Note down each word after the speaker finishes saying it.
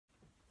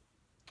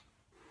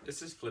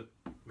This is Flip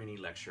Mini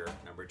Lecture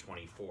number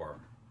 24.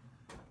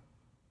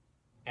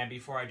 And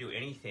before I do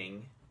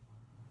anything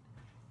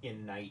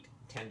in Knight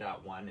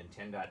 10.1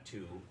 and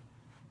 10.2,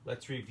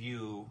 let's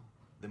review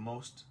the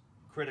most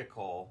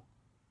critical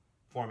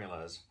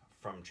formulas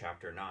from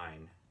Chapter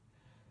 9,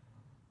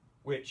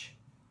 which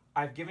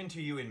I've given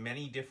to you in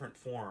many different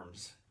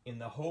forms in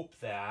the hope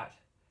that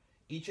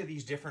each of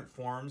these different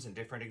forms and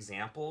different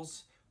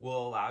examples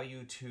will allow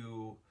you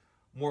to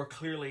more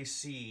clearly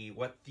see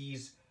what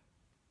these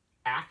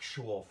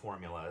actual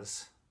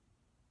formulas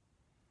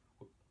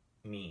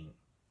mean.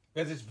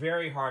 Because it's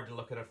very hard to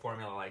look at a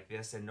formula like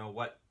this and know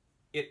what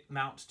it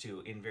amounts to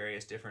in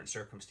various different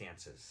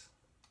circumstances.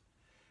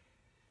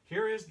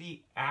 Here is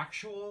the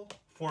actual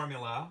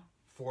formula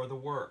for the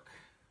work.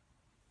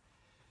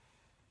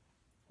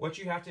 What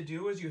you have to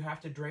do is you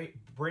have to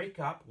break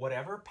up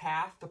whatever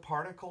path the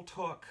particle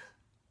took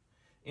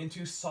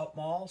into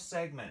small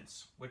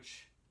segments,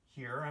 which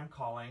here I'm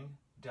calling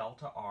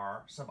delta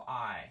R sub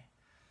I.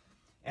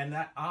 And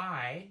that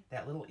I,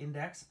 that little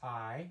index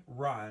I,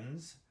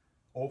 runs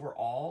over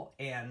all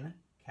n,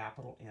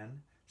 capital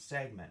N,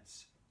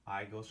 segments.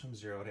 I goes from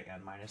 0 to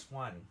n minus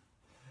 1.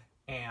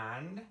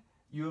 And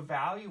you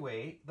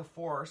evaluate the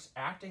force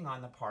acting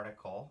on the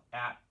particle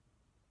at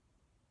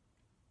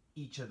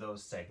each of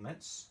those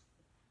segments.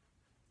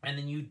 And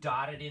then you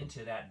dot it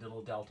into that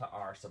little delta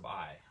R sub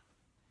I.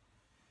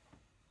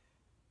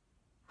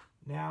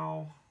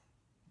 Now,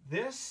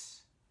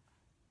 this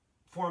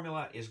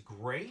formula is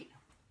great,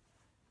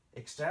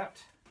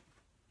 except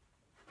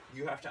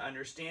you have to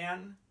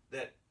understand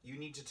that you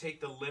need to take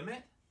the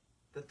limit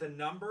that the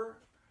number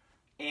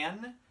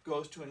n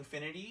goes to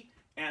infinity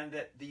and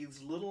that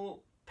these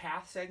little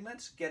path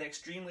segments get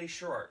extremely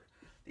short.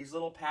 These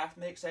little path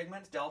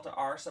segments, delta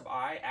R sub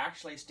I,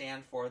 actually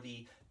stand for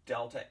the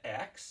delta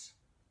x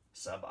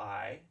sub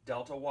I,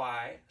 delta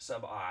y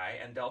sub I,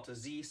 and delta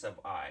z sub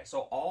I.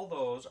 So all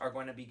those are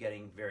going to be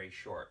getting very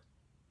short.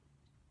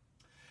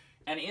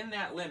 And in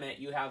that limit,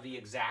 you have the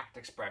exact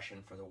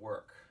expression for the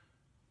work.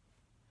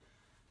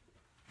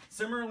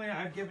 Similarly,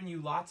 I've given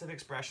you lots of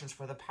expressions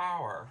for the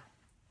power.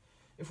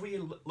 If we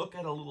look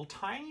at a little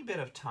tiny bit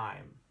of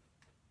time,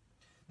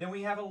 then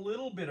we have a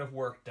little bit of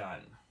work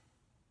done.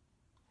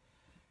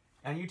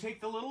 And you take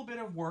the little bit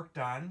of work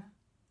done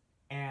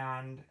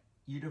and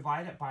you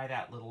divide it by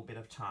that little bit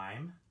of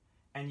time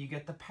and you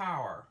get the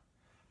power.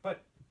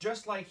 But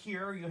just like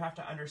here, you have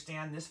to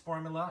understand this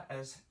formula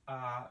as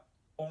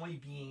only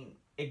being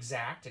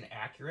exact and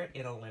accurate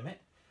in a limit.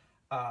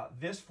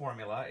 This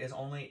formula is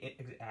only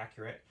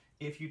accurate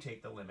if you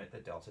take the limit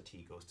that delta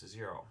t goes to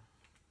 0.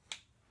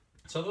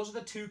 So those are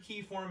the two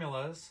key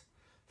formulas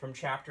from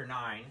Chapter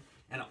 9,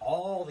 and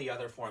all the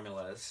other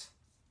formulas,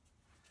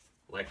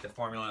 like the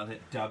formula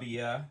that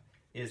W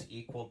is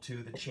equal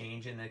to the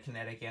change in the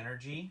kinetic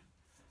energy,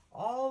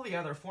 all the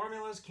other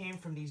formulas came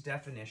from these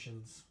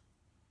definitions.